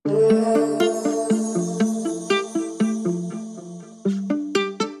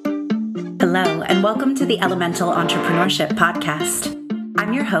and welcome to the Elemental Entrepreneurship Podcast.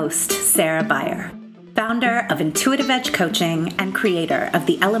 I'm your host, Sarah Beyer, founder of Intuitive Edge Coaching and creator of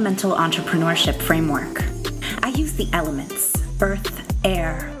the Elemental Entrepreneurship Framework. I use the elements, earth,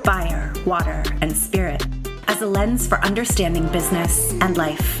 air, fire, water, and spirit, as a lens for understanding business and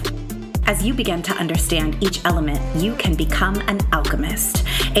life. As you begin to understand each element, you can become an alchemist,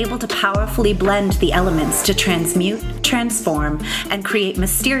 able to powerfully blend the elements to transmute, transform, and create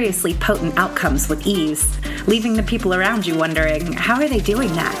mysteriously potent outcomes with ease, leaving the people around you wondering, how are they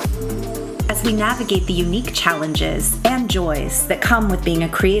doing that? As we navigate the unique challenges and joys that come with being a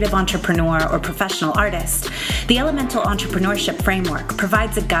creative entrepreneur or professional artist, the Elemental Entrepreneurship Framework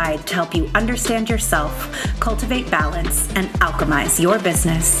provides a guide to help you understand yourself, cultivate balance, and alchemize your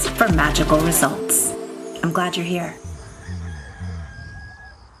business for magical results. I'm glad you're here.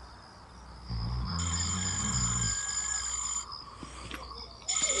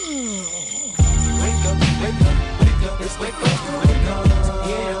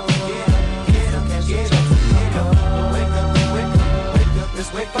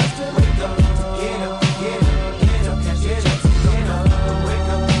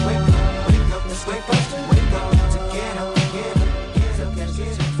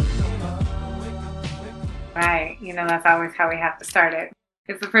 Right, that's always how we have to start it.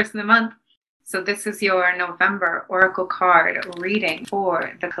 It's the first of the month. So this is your November Oracle card reading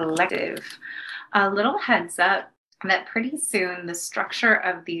for the collective. A little heads up that pretty soon the structure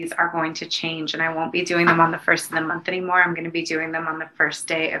of these are going to change, and I won't be doing them on the first of the month anymore. I'm going to be doing them on the first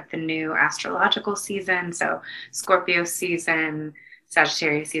day of the new astrological season. So Scorpio season,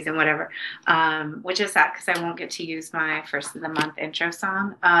 Sagittarius season, whatever, which is sad because I won't get to use my first of the month intro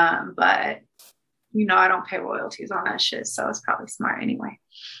song. But I don't pay royalties on that shit, so it's probably smart anyway.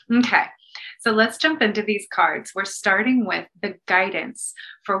 Okay, so let's jump into these cards. We're starting with the guidance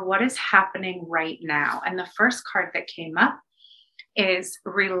for what is happening right now. And the first card that came up is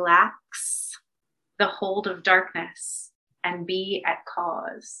relax the hold of darkness and be at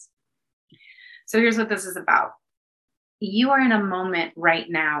cause. So here's what this is about. You are in a moment right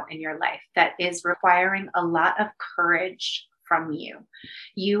now in your life that is requiring a lot of courage from you.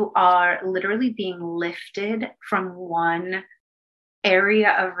 You are literally being lifted from one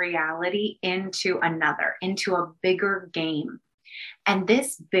area of reality into another, into a bigger game. And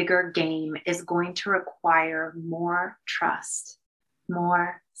this bigger game is going to require more trust,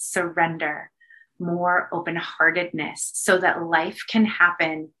 more surrender, more open-heartedness so that life can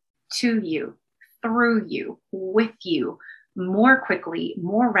happen to you, through you, with you, more quickly,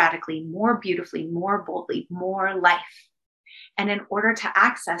 more radically, more beautifully, more boldly, more life. And in order to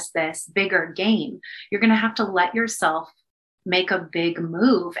access this bigger game, you're going to have to let yourself make a big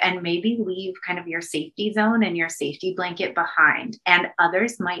move and maybe leave kind of your safety zone and your safety blanket behind. And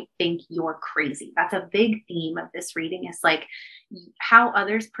others might think you're crazy. That's a big theme of this reading, is like how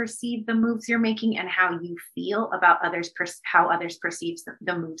others perceive the moves you're making and how you feel about how others perceive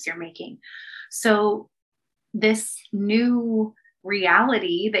the moves you're making. So this new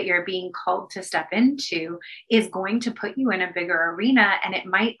reality that you're being called to step into is going to put you in a bigger arena, and it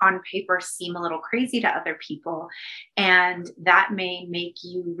might on paper seem a little crazy to other people, and that may make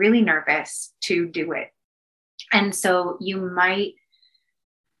you really nervous to do it. And so you might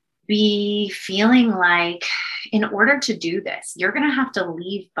be feeling like in order to do this, you're going to have to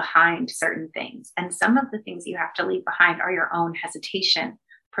leave behind certain things. And some of the things you have to leave behind are your own hesitation,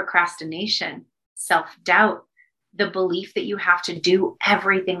 procrastination, self-doubt, the belief that you have to do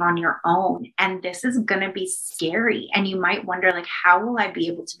everything on your own. And this is going to be scary. And you might wonder, like, how will I be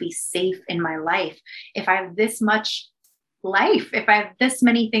able to be safe in my life if I have this much life, if I have this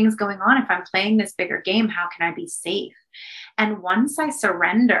many things going on, if I'm playing this bigger game, how can I be safe? And once I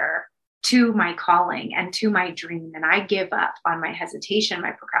surrender to my calling and to my dream, and I give up on my hesitation,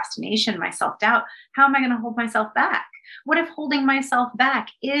 my procrastination, my self-doubt, how am I going to hold myself back? What if holding myself back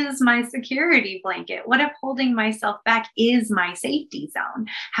is my security blanket? What if holding myself back is my safety zone?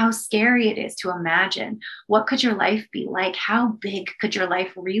 How scary it is to imagine. What could your life be like? How big could your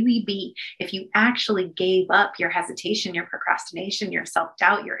life really be if you actually gave up your hesitation, your procrastination, your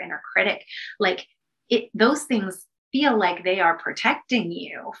self-doubt, your inner critic? Those things feel like they are protecting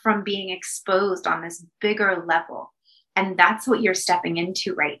you from being exposed on this bigger level. And that's what you're stepping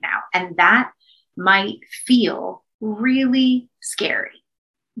into right now. And that might feel really scary,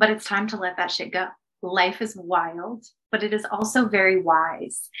 but it's time to let that shit go. Life is wild, but it is also very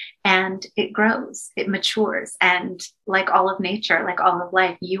wise, and it grows, it matures. And like all of nature, like all of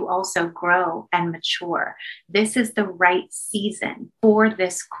life, you also grow and mature. This is the right season for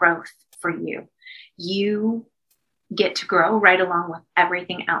this growth for you. You get to grow right along with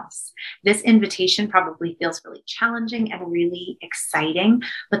everything else. This invitation probably feels really challenging and really exciting,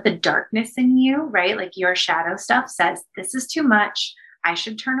 but the darkness in you, right? Like your shadow stuff says, this is too much. I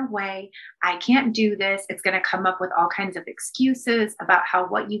should turn away. I can't do this. It's going to come up with all kinds of excuses about how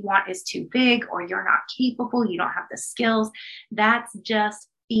what you want is too big, or you're not capable. You don't have the skills. That's just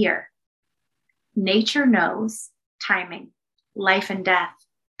fear. Nature knows timing, life and death,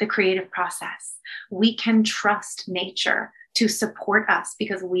 the creative process. We can trust nature to support us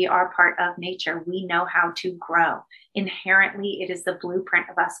because we are part of nature. We know how to grow. Inherently, it is the blueprint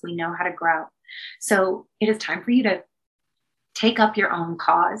of us. We know how to grow. So it is time for you to take up your own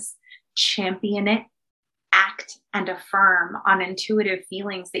cause, champion it, act and affirm on intuitive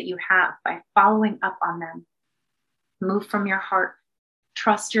feelings that you have by following up on them. Move from your heart.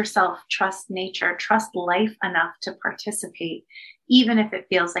 Trust yourself, trust nature, trust life enough to participate, even if it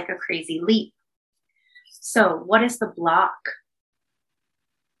feels like a crazy leap. So, what is the block?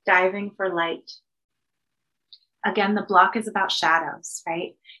 Diving for light. Again, the block is about shadows,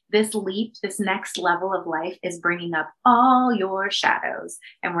 right? This leap, this next level of life is bringing up all your shadows.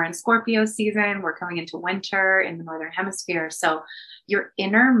 And we're in Scorpio season. We're coming into winter in the Northern Hemisphere. So your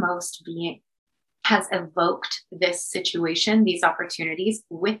innermost being has evoked this situation, these opportunities,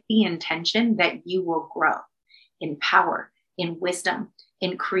 with the intention that you will grow in power, in wisdom,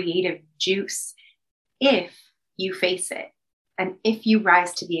 in creative juice, if you face it and if you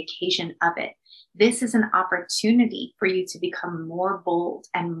rise to the occasion of it. This is an opportunity for you to become more bold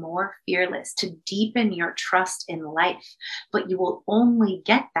and more fearless, to deepen your trust in life. But you will only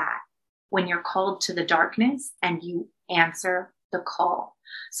get that when you're called to the darkness and you answer the call.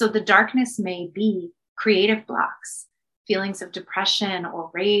 So the darkness may be creative blocks, feelings of depression or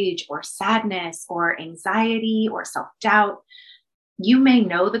rage or sadness or anxiety or self-doubt. You may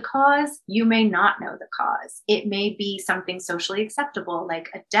know the cause, you may not know the cause. It may be something socially acceptable, like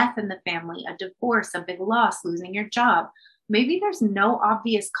a death in the family, a divorce, a big loss, losing your job. Maybe there's no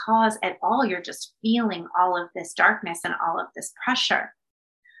obvious cause at all. You're just feeling all of this darkness and all of this pressure.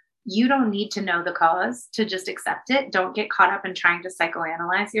 You don't need to know the cause to just accept it. Don't get caught up in trying to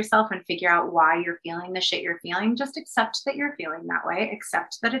psychoanalyze yourself and figure out why you're feeling the shit you're feeling. Just accept that you're feeling that way.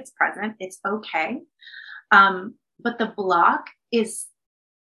 Accept that it's present. It's okay. But the block is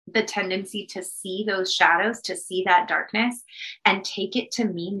the tendency to see those shadows, to see that darkness, and take it to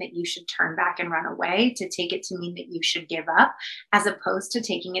mean that you should turn back and run away, to take it to mean that you should give up, as opposed to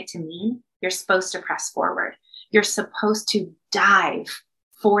taking it to mean you're supposed to press forward. You're supposed to dive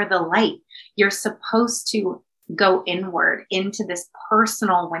for the light. You're supposed to go inward into this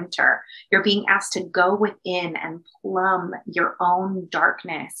personal winter. You're being asked to go within and plumb your own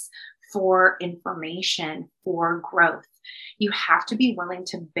darkness for information, for growth. You have to be willing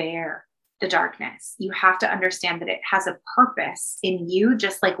to bear the darkness. You have to understand that it has a purpose in you,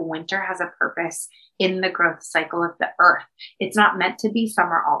 just like winter has a purpose in the growth cycle of the earth. It's not meant to be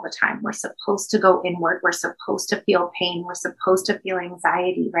summer all the time. We're supposed to go inward. We're supposed to feel pain. We're supposed to feel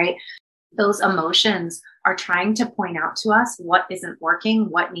anxiety, right? Those emotions are trying to point out to us what isn't working,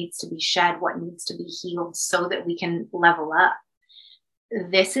 what needs to be shed, what needs to be healed so that we can level up.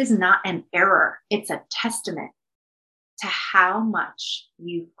 This is not an error. It's a testament to how much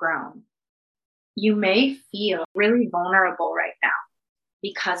you've grown. You may feel really vulnerable right now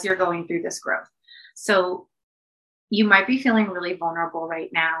because you're going through this growth. So you might be feeling really vulnerable right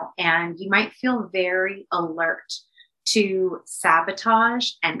now, and you might feel very alert to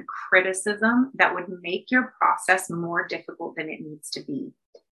sabotage and criticism that would make your process more difficult than it needs to be.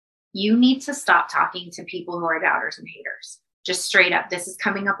 You need to stop talking to people who are doubters and haters. Just straight up. This is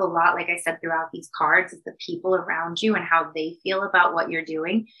coming up a lot, like I said, throughout these cards, is the people around you and how they feel about what you're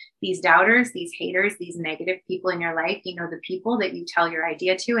doing. These doubters, these haters, these negative people in your life, the people that you tell your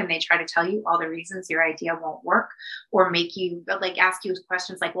idea to, and they try to tell you all the reasons your idea won't work, or make you ask you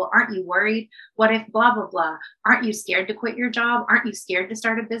questions like, well, aren't you worried? What if blah, blah, blah? Aren't you scared to quit your job? Aren't you scared to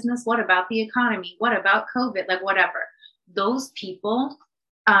start a business? What about the economy? What about COVID? Whatever. Those people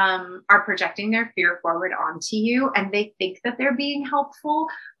are projecting their fear forward onto you, and they think that they're being helpful,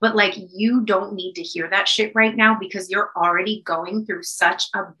 but you don't need to hear that shit right now, because you're already going through such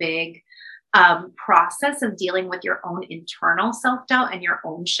a big process of dealing with your own internal self-doubt and your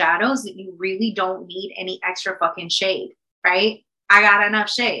own shadows that you really don't need any extra fucking shade, right? I got enough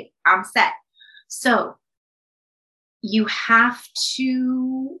shade. I'm set. So you have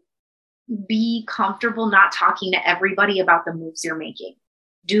to be comfortable not talking to everybody about the moves you're making.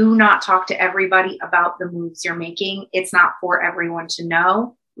 Do not talk to everybody about the moves you're making. It's not for everyone to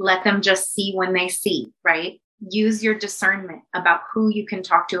know. Let them just see when they see, right? use your discernment about who you can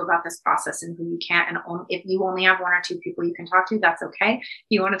talk to about this process and who you can't. And if you only have one or two people you can talk to, that's okay. If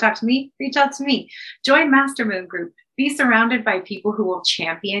you want to talk to me, reach out to me. Join Mastermind Group. Be surrounded by people who will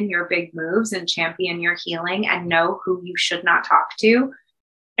champion your big moves and champion your healing, and know who you should not talk to.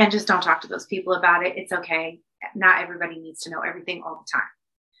 And just don't talk to those people about it. It's okay. Not everybody needs to know everything all the time.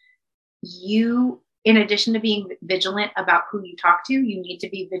 You, in addition to being vigilant about who you talk to, you need to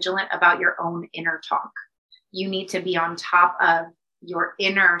be vigilant about your own inner talk. You need to be on top of your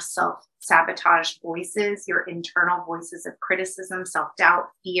inner self-sabotage voices, your internal voices of criticism, self-doubt,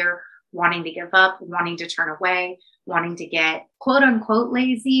 fear, wanting to give up, wanting to turn away, wanting to get quote unquote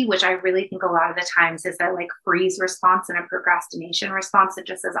lazy, which I really think a lot of the times is that like freeze response and a procrastination response that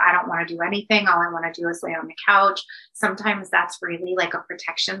just says, I don't want to do anything. All I want to do is lay on the couch. Sometimes that's really like a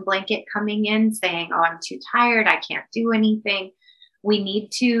protection blanket coming in saying, oh, I'm too tired. I can't do anything. We need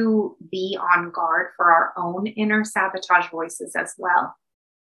to be on guard for our own inner sabotage voices as well.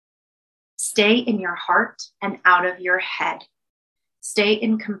 Stay in your heart and out of your head. Stay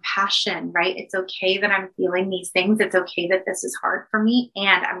in compassion, right? It's okay that I'm feeling these things. It's okay that this is hard for me.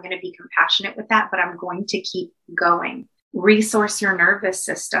 And I'm going to be compassionate with that, but I'm going to keep going. Resource your nervous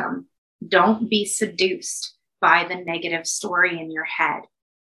system. Don't be seduced by the negative story in your head.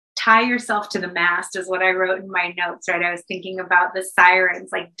 Tie yourself to the mast is what I wrote in my notes, right? I was thinking about the sirens.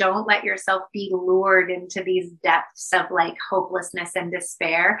 Like, don't let yourself be lured into these depths of like hopelessness and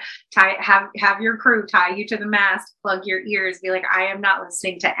despair. Have your crew tie you to the mast, plug your ears, be like, I am not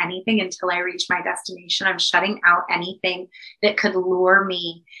listening to anything until I reach my destination. I'm shutting out anything that could lure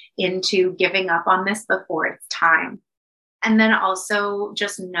me into giving up on this before it's time. And then also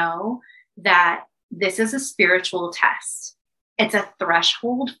just know that this is a spiritual test. It's a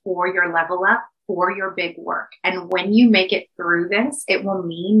threshold for your level up, for your big work. And when you make it through this, it will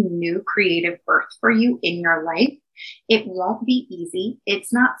mean new creative birth for you in your life. It won't be easy.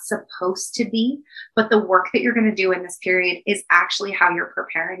 It's not supposed to be, but the work that you're going to do in this period is actually how you're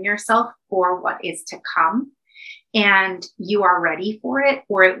preparing yourself for what is to come. And you are ready for it,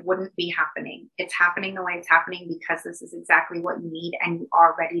 or it wouldn't be happening. It's happening the way it's happening because this is exactly what you need, and you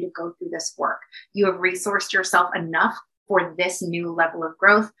are ready to go through this work. You have resourced yourself enough for this new level of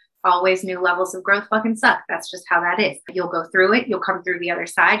growth. Always new levels of growth fucking suck. That's just how that is. You'll go through it. You'll come through the other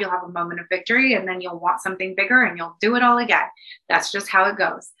side. You'll have a moment of victory, and then you'll want something bigger and you'll do it all again. That's just how it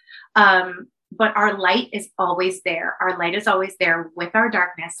goes. But our light is always there. Our light is always there with our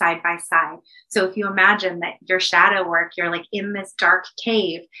darkness side by side. So if you imagine that your shadow work, you're like in this dark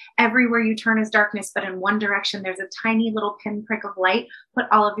cave, everywhere you turn is darkness, but in one direction, there's a tiny little pinprick of light. Put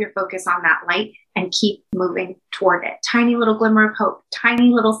all of your focus on that light and keep moving toward it. Tiny little glimmer of hope, tiny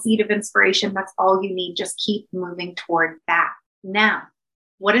little seed of inspiration. That's all you need. Just keep moving toward that. Now,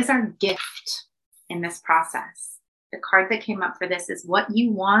 what is our gift in this process? The card that came up for this is what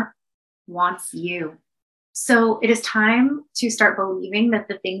you want wants you. So it is time to start believing that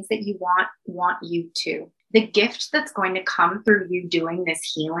the things that you want you too. The gift that's going to come through you doing this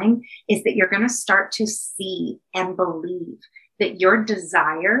healing is that you're going to start to see and believe that your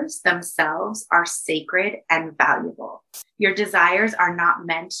desires themselves are sacred and valuable. Your desires are not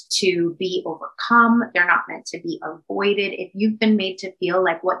meant to be overcome. They're not meant to be avoided. If you've been made to feel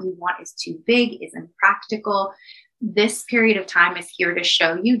like what you want is too big, is impractical, this period of time is here to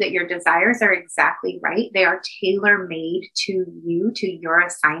show you that your desires are exactly right. They are tailor-made to you, to your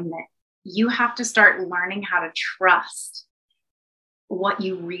assignment. You have to start learning how to trust what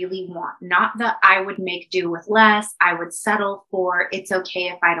you really want. Not that I would make do with less, I would settle for, it's okay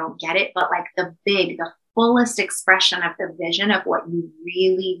if I don't get it, but like the fullest expression of the vision of what you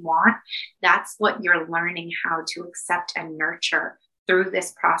really want. That's what you're learning how to accept and nurture through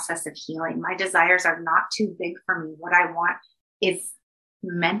this process of healing. My desires are not too big for me. What I want is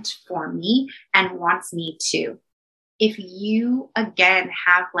meant for me and wants me to. If you, again,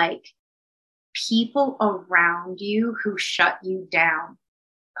 have like people around you who shut you down,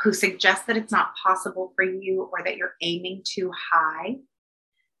 who suggest that it's not possible for you or that you're aiming too high,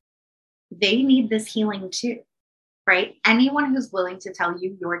 they need this healing too. Right? Anyone who's willing to tell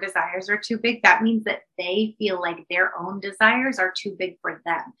you your desires are too big, that means that they feel like their own desires are too big for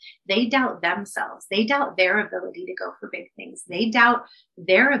them. They doubt themselves. They doubt their ability to go for big things. They doubt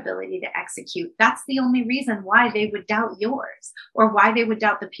their ability to execute. That's the only reason why they would doubt yours or why they would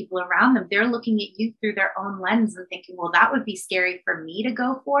doubt the people around them. They're looking at you through their own lens and thinking, well, that would be scary for me to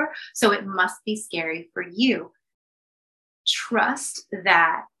go for, so it must be scary for you. Trust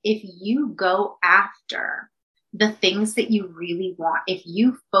that if you go after the things that you really want, if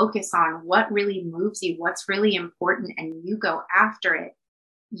you focus on what really moves you, what's really important, and you go after it,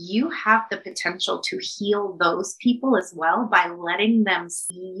 you have the potential to heal those people as well by letting them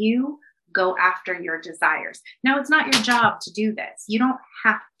see you go after your desires. Now, it's not your job to do this. You don't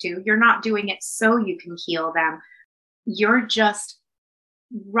have to. You're not doing it so you can heal them. You're just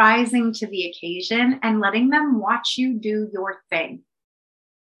rising to the occasion and letting them watch you do your thing.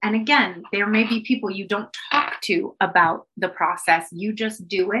 And again, there may be people you don't talk to about the process. You just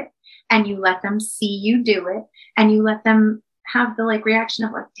do it and you let them see you do it, and you let them have the reaction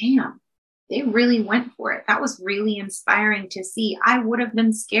of damn, they really went for it. That was really inspiring to see. I would have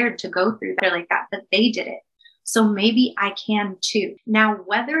been scared to go through that like that, but they did it. So maybe I can too. Now,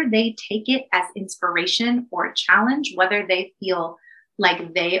 whether they take it as inspiration or a challenge, whether they feel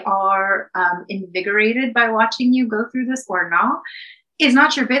like they are invigorated by watching you go through this or not, is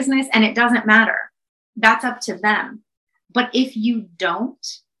not your business, and it doesn't matter. That's up to them. But if you don't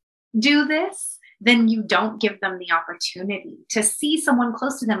do this, then you don't give them the opportunity to see someone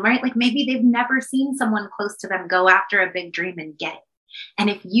close to them, right? Like maybe they've never seen someone close to them go after a big dream and get it. And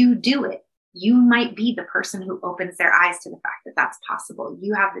if you do it, you might be the person who opens their eyes to the fact that that's possible.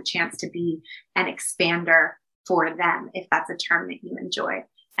 You have the chance to be an expander for them, if that's a term that you enjoy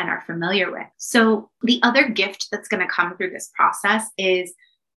and are familiar with. So the other gift that's going to come through this process is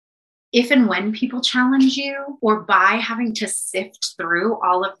if and when people challenge you, or by having to sift through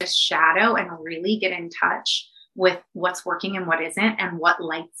all of this shadow and really get in touch with what's working and what isn't, and what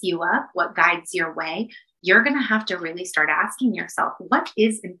lights you up, what guides your way, you're going to have to really start asking yourself, what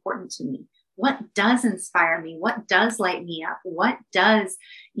is important to me? What does inspire me? What does light me up? What does,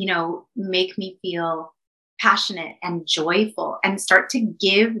 make me feel passionate and joyful, and start to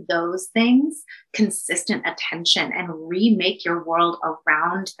give those things consistent attention and remake your world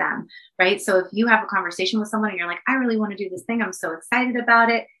around them, right? So if you have a conversation with someone and you're like, I really want to do this thing, I'm so excited about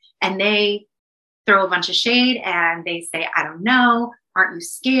it, and they throw a bunch of shade and they say, I don't know, aren't you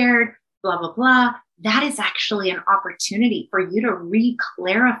scared, blah, blah, blah, that is actually an opportunity for you to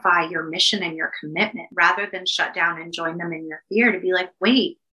re-clarify your mission and your commitment, rather than shut down and join them in your fear, to be like,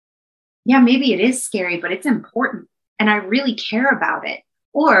 wait, yeah, maybe it is scary, but it's important and I really care about it.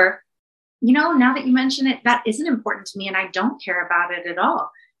 Or, now that you mention it, that isn't important to me and I don't care about it at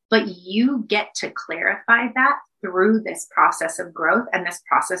all. But you get to clarify that through this process of growth and this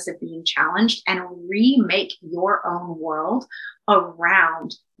process of being challenged, and remake your own world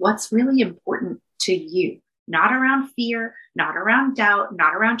around what's really important to you. Not around fear, not around doubt,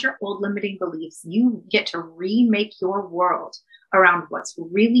 not around your old limiting beliefs. You get to remake your world around what's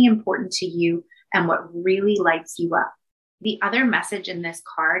really important to you and what really lights you up. The other message in this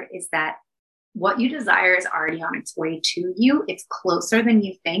card is that what you desire is already on its way to you. It's closer than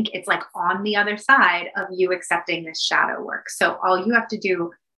you think. It's like on the other side of you accepting this shadow work. So all you have to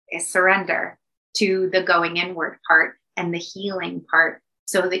do is surrender to the going inward part and the healing part,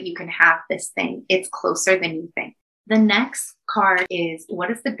 so that you can have this thing. It's closer than you think. The next card is, what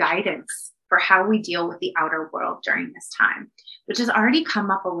is the guidance for how we deal with the outer world during this time, which has already come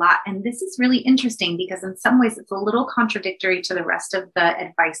up a lot. And this is really interesting because in some ways it's a little contradictory to the rest of the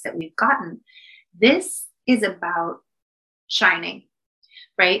advice that we've gotten. This is about shining,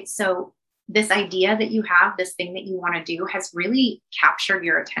 right? So this idea that you have, this thing that you want to do, has really captured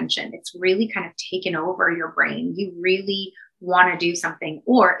your attention. It's really kind of taken over your brain. You really want to do something,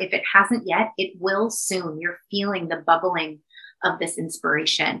 or if it hasn't yet, it will soon. You're feeling the bubbling of this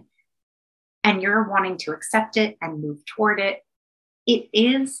inspiration and you're wanting to accept it and move toward it. It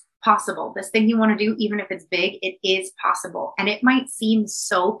is possible. This thing you want to do, even if it's big, it is possible. And it might seem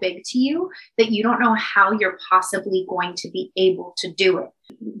so big to you that you don't know how you're possibly going to be able to do it.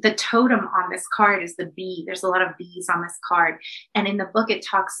 The totem on this card is the bee. There's a lot of bees on this card. And in the book, it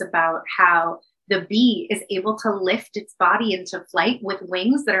talks about how the bee is able to lift its body into flight with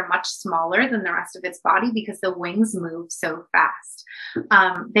wings that are much smaller than the rest of its body because the wings move so fast.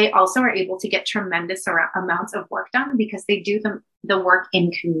 They also are able to get tremendous amounts of work done because they do the work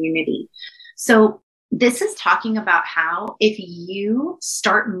in community. So this is talking about how if you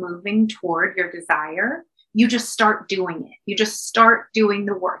start moving toward your desire, you just start doing it. You just start doing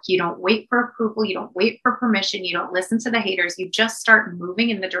the work. You don't wait for approval. You don't wait for permission. You don't listen to the haters. You just start moving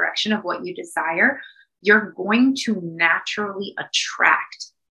in the direction of what you desire. You're going to naturally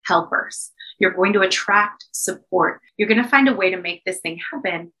attract helpers. You're going to attract support. You're going to find a way to make this thing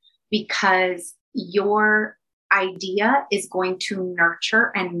happen because your idea is going to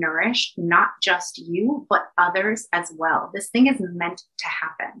nurture and nourish not just you, but others as well. This thing is meant to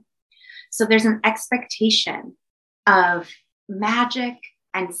happen. So there's an expectation of magic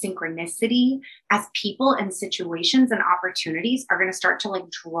and synchronicity, as people and situations and opportunities are going to start to like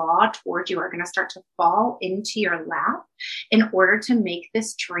draw towards you, are going to start to fall into your lap in order to make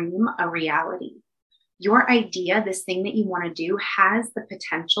this dream a reality. Your idea, this thing that you want to do, has the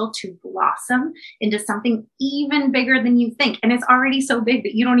potential to blossom into something even bigger than you think. And it's already so big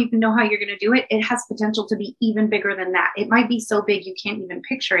that you don't even know how you're going to do it. It has potential to be even bigger than that. It might be so big you can't even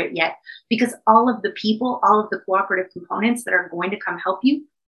picture it yet, because all of the people, all of the cooperative components that are going to come help you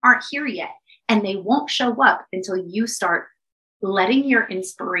aren't here yet. And they won't show up until you start letting your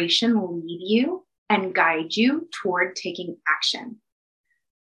inspiration lead you and guide you toward taking action.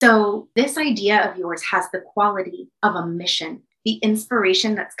 So this idea of yours has the quality of a mission. The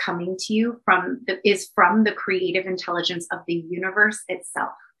inspiration that's coming to you is from the creative intelligence of the universe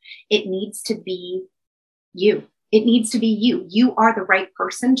itself. It needs to be you. It needs to be you. You are the right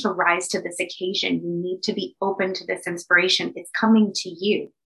person to rise to this occasion. You need to be open to this inspiration. It's coming to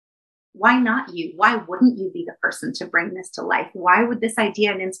you. Why not you? Why wouldn't you be the person to bring this to life? Why would this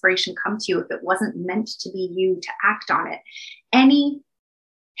idea and inspiration come to you if it wasn't meant to be you to act on it? Any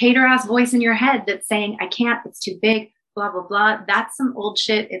hater ass voice in your head that's saying, I can't, it's too big, blah, blah, blah. That's some old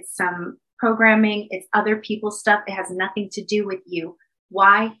shit. It's some programming. It's other people's stuff. It has nothing to do with you.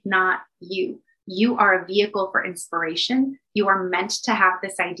 Why not you? You are a vehicle for inspiration. You are meant to have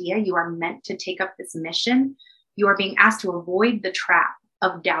this idea. You are meant to take up this mission. You are being asked to avoid the trap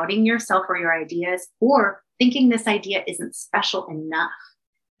of doubting yourself or your ideas, or thinking this idea isn't special enough.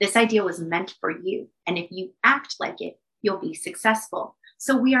 This idea was meant for you. And if you act like it, you'll be successful.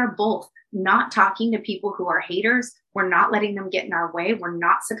 So we are both not talking to people who are haters. We're not letting them get in our way. We're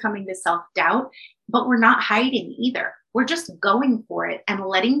not succumbing to self-doubt, but we're not hiding either. We're just going for it and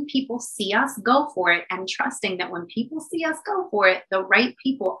letting people see us go for it, and trusting that when people see us go for it, the right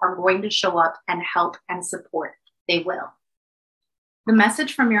people are going to show up and help and support. They will. The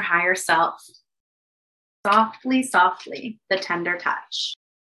message from your higher self: softly, softly, the tender touch.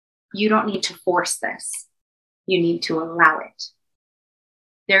 You don't need to force this. You need to allow it.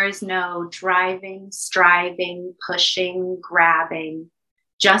 There is no driving, striving, pushing, grabbing.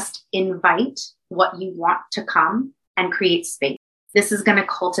 Just invite what you want to come and create space. This is going to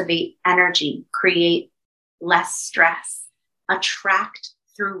cultivate energy, create less stress, attract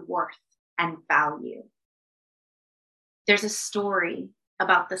through worth and value. There's a story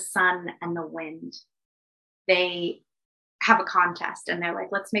about the sun and the wind. They have a contest and they're like,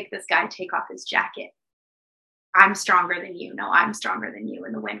 let's make this guy take off his jacket. I'm stronger than you. No, I'm stronger than you.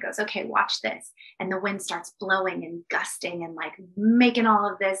 And the wind goes, okay, watch this. And the wind starts blowing and gusting and like making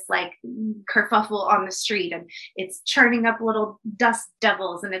all of this like kerfuffle on the street. And it's churning up little dust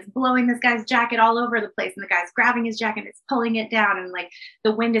devils and it's blowing this guy's jacket all over the place. And the guy's grabbing his jacket and it's pulling it down. And like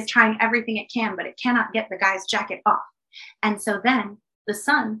the wind is trying everything it can, but it cannot get the guy's jacket off. And so then the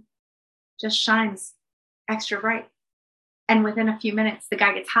sun just shines extra bright. And within a few minutes, the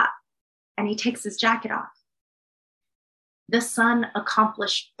guy gets hot and he takes his jacket off. The sun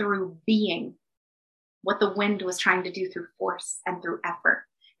accomplished through being what the wind was trying to do through force and through effort.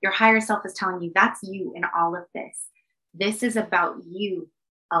 Your higher self is telling you that's you in all of this. This is about you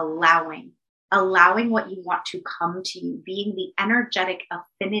allowing what you want to come to you, being the energetic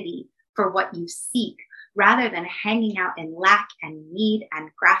affinity for what you seek, rather than hanging out in lack and need and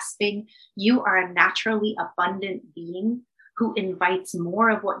grasping. You are a naturally abundant being who invites more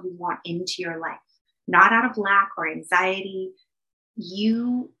of what you want into your life. Not out of lack or anxiety.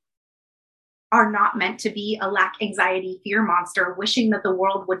 You are not meant to be a lack, anxiety, fear monster wishing that the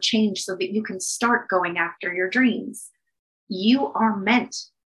world would change so that you can start going after your dreams. You are meant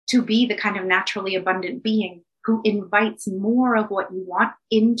to be the kind of naturally abundant being who invites more of what you want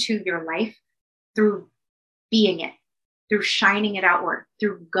into your life through being it, through shining it outward,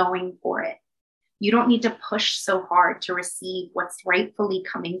 through going for it. You don't need to push so hard to receive what's rightfully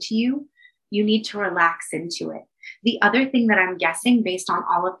coming to you. You need to relax into it. The other thing that I'm guessing, based on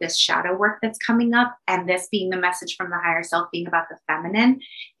all of this shadow work that's coming up, and this being the message from the higher self being about the feminine,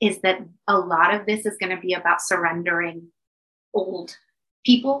 is that a lot of this is going to be about surrendering old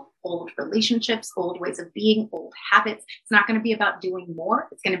people, old relationships, old ways of being, old habits. It's not going to be about doing more.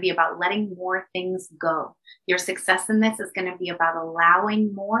 It's going to be about letting more things go. Your success in this is going to be about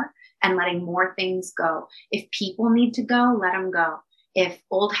allowing more and letting more things go. If people need to go, let them go. If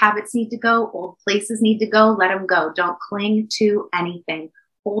old habits need to go, old places need to go, let them go. Don't cling to anything.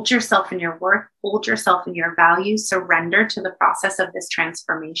 Hold yourself in your worth, hold yourself in your value, surrender to the process of this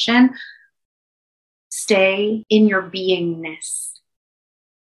transformation. Stay in your beingness,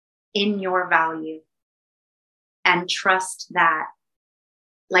 in your value, and trust that,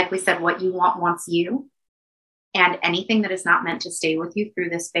 like we said, what you want wants you. And anything that is not meant to stay with you through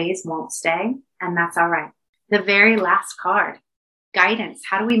this phase won't stay. And that's all right. The very last card, guidance.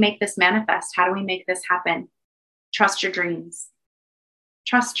 How do we make this manifest? How do we make this happen? Trust your dreams.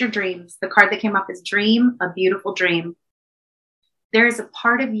 Trust your dreams. The card that came up is dream a beautiful dream. There is a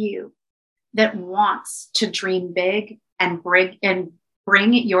part of you that wants to dream big and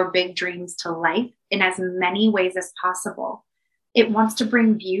bring your big dreams to life in as many ways as possible. It wants to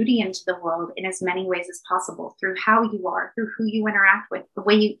bring beauty into the world in as many ways as possible, through how you are, through who you interact with, the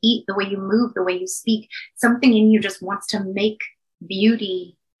way you eat, the way you move, the way you speak. Something in you just wants to make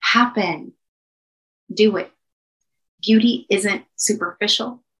beauty happen. Do it. Beauty isn't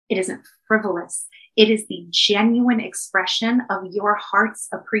superficial. It isn't frivolous. It is the genuine expression of your heart's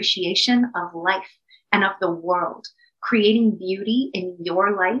appreciation of life and of the world. Creating beauty in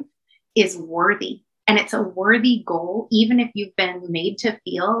your life is worthy. And it's a worthy goal, even if you've been made to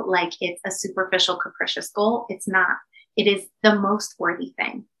feel like it's a superficial, capricious goal. It's not. It is the most worthy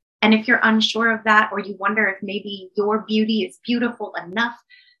thing. And if you're unsure of that, or you wonder if maybe your beauty is beautiful enough,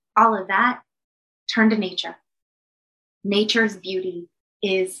 all of that, turn to nature. Nature's beauty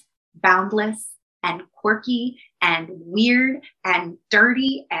is boundless and quirky and weird and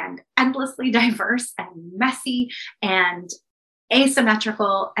dirty and endlessly diverse and messy and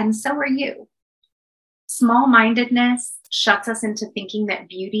asymmetrical. And so are you. Small-mindedness shuts us into thinking that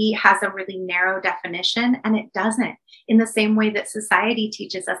beauty has a really narrow definition, and it doesn't. In the same way that society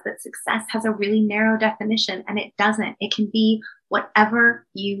teaches us that success has a really narrow definition, and it doesn't. It can be whatever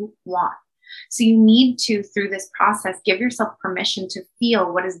you want. So you need to, through this process, give yourself permission to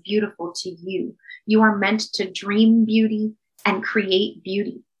feel what is beautiful to you. You are meant to dream beauty and create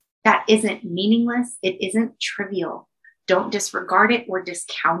beauty. That isn't meaningless. It isn't trivial. Don't disregard it or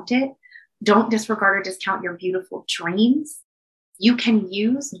discount it. Don't disregard or discount your beautiful dreams. You can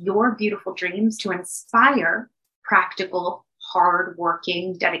use your beautiful dreams to inspire practical,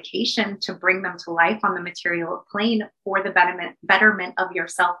 hard-working dedication to bring them to life on the material plane for the betterment of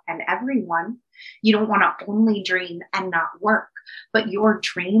yourself and everyone. You don't want to only dream and not work, but your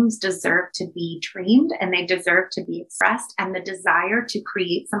dreams deserve to be dreamed and they deserve to be expressed. And the desire to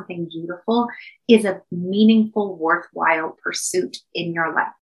create something beautiful is a meaningful, worthwhile pursuit in your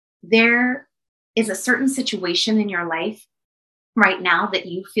life. There is a certain situation in your life right now that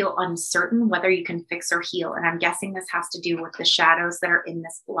you feel uncertain whether you can fix or heal. And I'm guessing this has to do with the shadows that are in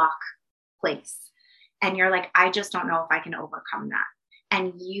this block place. And you're like, I just don't know if I can overcome that.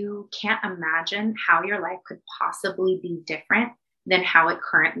 And you can't imagine how your life could possibly be different than how it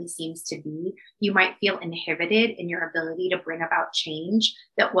currently seems to be. You might feel inhibited in your ability to bring about change,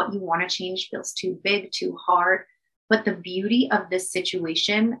 that what you want to change feels too big, too hard. But the beauty of this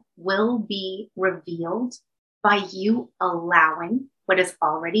situation will be revealed by you allowing what is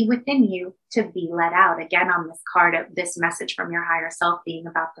already within you to be let out. Again, on this card of this message from your higher self being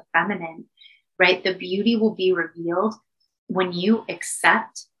about the feminine, right? The beauty will be revealed when you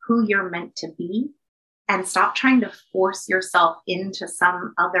accept who you're meant to be and stop trying to force yourself into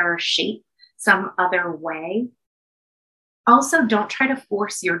some other shape, some other way. Also, don't try to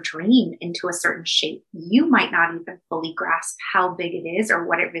force your dream into a certain shape. You might not even fully grasp how big it is or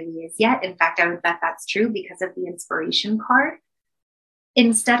what it really is yet. In fact, I would bet that's true because of the inspiration card.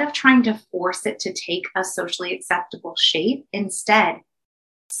 Instead of trying to force it to take a socially acceptable shape, instead,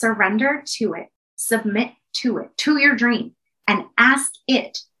 surrender to it, submit to it, to your dream, and ask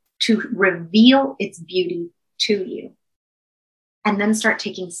it to reveal its beauty to you. And then start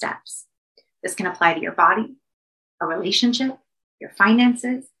taking steps. This can apply to your body, a relationship, your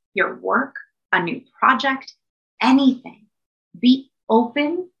finances, your work, a new project, anything. Be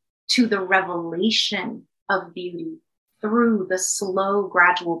open to the revelation of beauty through the slow,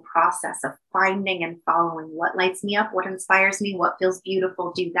 gradual process of finding and following what lights me up, what inspires me, what feels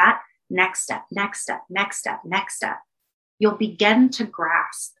beautiful. Do that. Next step, next step, next step, next step. You'll begin to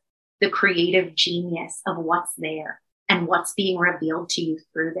grasp the creative genius of what's there and what's being revealed to you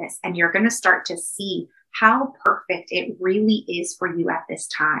through this. And you're going to start to see how perfect it really is for you at this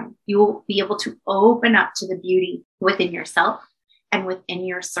time. You will be able to open up to the beauty within yourself and within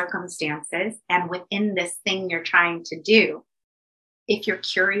your circumstances and within this thing you're trying to do. If you're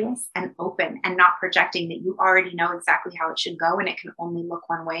curious and open and not projecting that you already know exactly how it should go and it can only look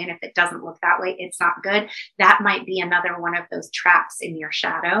one way. And if it doesn't look that way, it's not good. That might be another one of those traps in your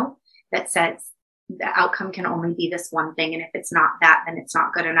shadow that says the outcome can only be this one thing. And if it's not that, then it's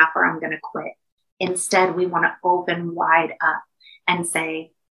not good enough or I'm going to quit. Instead, we want to open wide up and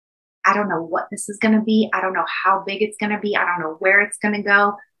say, I don't know what this is going to be. I don't know how big it's going to be. I don't know where it's going to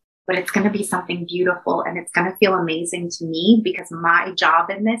go, but it's going to be something beautiful and it's going to feel amazing to me because my job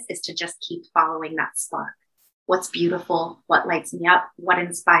in this is to just keep following that spark. what's beautiful, what lights me up, what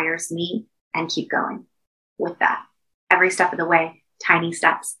inspires me, and keep going with that. Every step of the way, tiny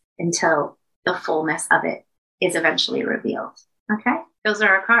steps until the fullness of it is eventually revealed. Okay? Those are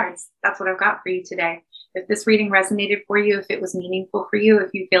our cards. That's what I've got for you today. If this reading resonated for you, if it was meaningful for you, if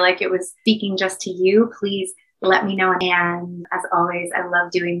you feel like it was speaking just to you, please let me know. And as always, I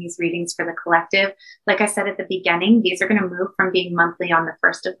love doing these readings for the collective. Like I said at the beginning, these are going to move from being monthly on the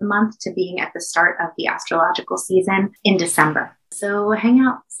first of the month to being at the start of the astrological season in December. So hang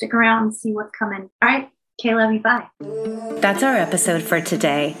out, stick around, and see what's coming. All right. Okay, love you. Bye. That's our episode for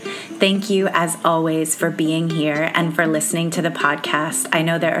today. Thank you, as always, for being here and for listening to the podcast. I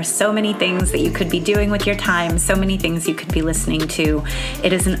know there are so many things that you could be doing with your time, so many things you could be listening to.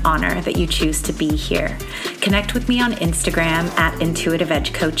 It is an honor that you choose to be here. Connect with me on Instagram at Intuitive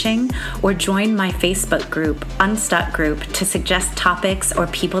Edge Coaching, or join my Facebook group, Unstuck Group, to suggest topics or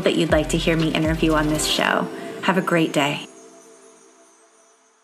people that you'd like to hear me interview on this show. Have a great day.